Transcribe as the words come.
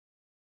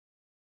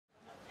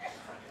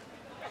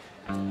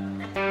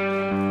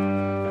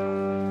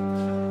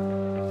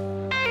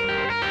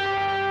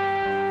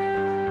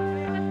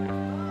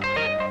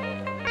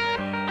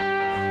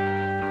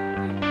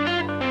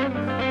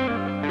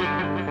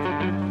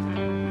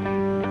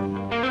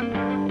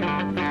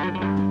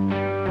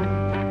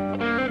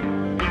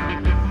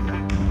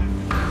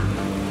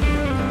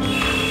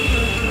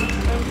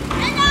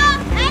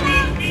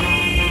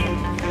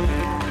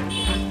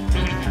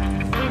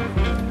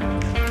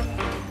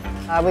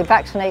We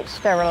vaccinate,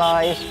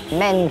 sterilise,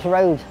 mend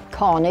road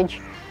carnage,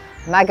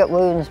 maggot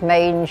wounds,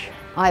 mange.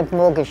 I've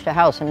mortgaged a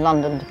house in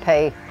London to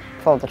pay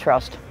for the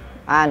trust,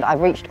 and I've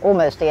reached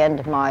almost the end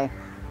of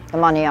the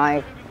money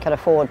I can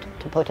afford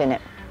to put in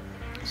it.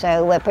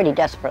 So we're pretty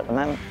desperate at the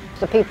moment.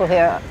 The people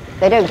here,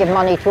 they don't give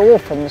money to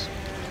orphans,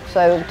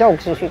 so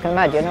dogs, as you can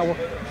imagine, are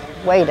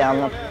way down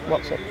the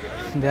what's it.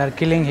 They are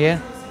killing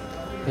here.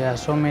 Yeah,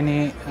 so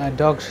many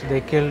dogs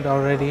they killed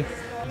already.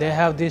 They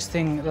have this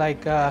thing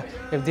like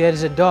if there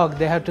is a dog,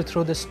 they have to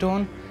throw the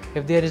stone.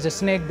 If there is a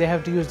snake, they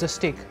have to use the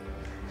stick.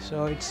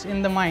 So it's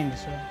in the mind.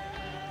 So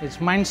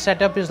its mind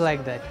setup is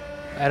like that.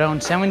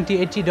 Around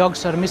 70-80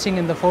 dogs are missing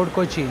in the Fort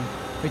Cochin,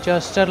 which are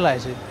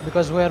sterilized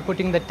because we are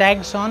putting the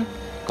tags on,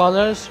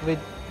 collars with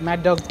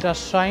Mad Dog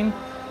Trust sign,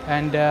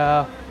 and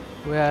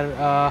we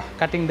are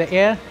cutting the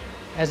air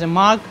as a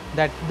mark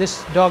that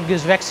this dog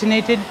is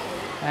vaccinated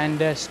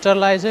and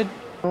sterilized.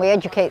 We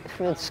educate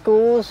with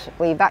schools,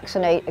 we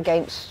vaccinate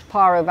against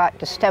pyrovac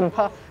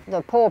distemper.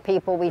 The poor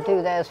people, we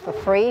do theirs for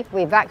free.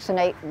 We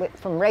vaccinate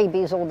from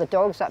rabies all the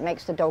dogs, that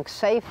makes the dogs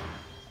safe.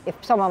 If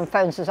someone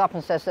phones us up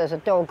and says there's a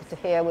dog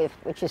here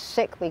which is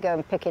sick, we go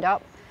and pick it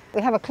up.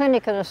 We have a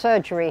clinic and a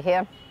surgery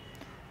here,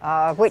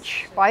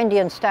 which by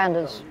Indian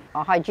standards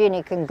are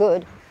hygienic and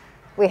good.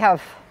 We have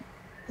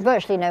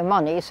virtually no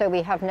money, so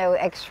we have no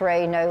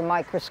x-ray, no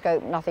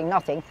microscope,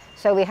 nothing.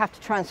 So we have to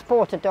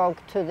transport a dog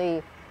to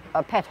the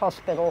pet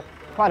hospital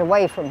quite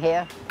away from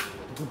here.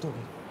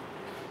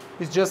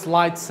 It's just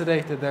light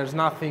sedated, there's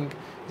nothing,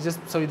 it's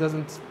just so he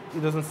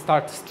doesn't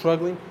start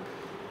struggling.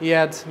 He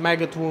had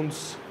maggot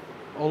wounds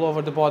all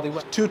over the body.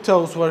 2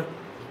 toes were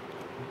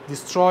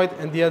destroyed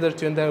and the other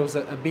 2, and there was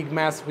a big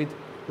mass with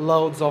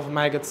loads of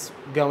maggots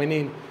going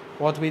in.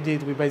 What we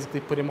did, we basically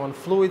put him on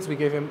fluids, we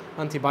gave him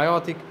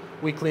antibiotic,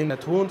 we cleaned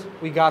that wound,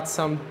 we got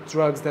some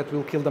drugs that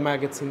will kill the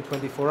maggots in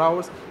 24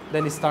 hours,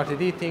 then he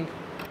started eating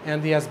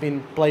and he has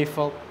been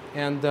playful,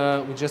 and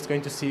we're just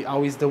going to see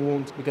how is the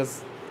wound,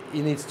 because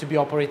it needs to be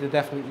operated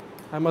definitely.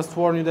 I must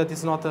warn you that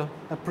it's not a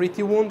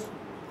pretty wound,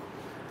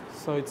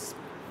 so it's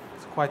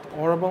quite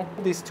horrible.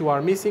 These 2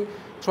 are missing.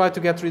 Try to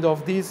get rid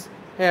of this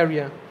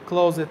area,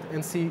 close it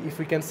and see if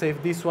we can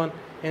save this one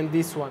and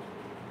this one.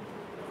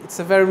 It's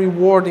a very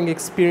rewarding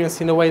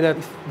experience in a way that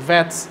if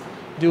vets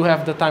do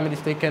have the time and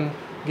if they can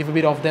give a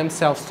bit of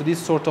themselves to this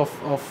sort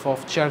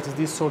of charities,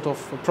 this sort of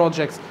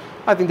projects,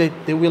 I think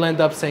they will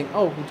end up saying,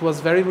 oh, it was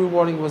very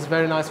rewarding, it was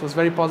very nice, it was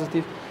very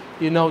positive.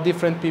 You know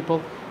different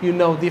people, you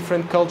know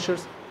different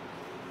cultures.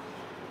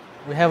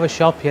 We have a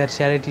shop here,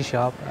 charity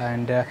shop,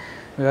 and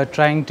we are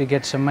trying to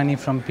get some money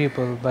from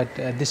people, but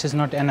this is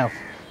not enough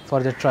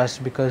for the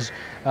trust because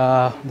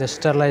the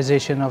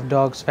sterilization of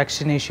dogs,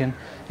 vaccination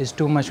is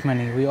too much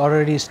money. We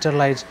already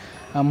sterilized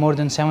more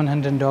than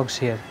 700 dogs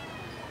here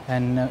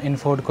and in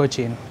Fort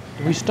Cochin.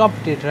 We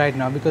stopped it right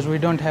now because we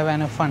don't have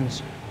enough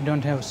funds, we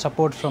don't have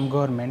support from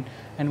government,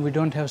 and we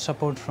don't have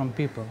support from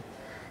people.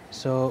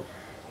 So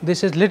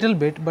this is little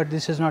bit, but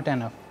this is not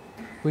enough.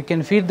 We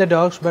can feed the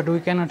dogs, but we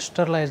cannot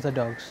sterilize the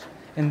dogs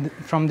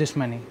from this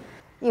money.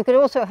 You could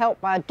also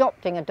help by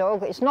adopting a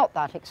dog. It's not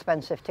that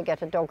expensive to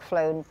get a dog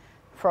flown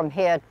from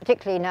here,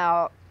 particularly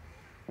now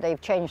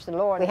they've changed the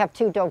law. We have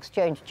 2 dogs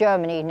going to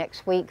Germany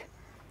next week,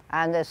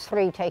 and there's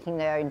 3 taking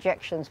their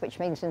injections, which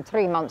means in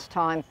 3 months'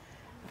 time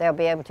they'll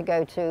be able to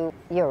go to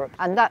Europe.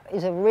 And that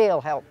is a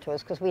real help to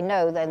us because we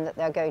know then that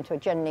they're going to a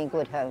genuinely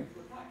good home.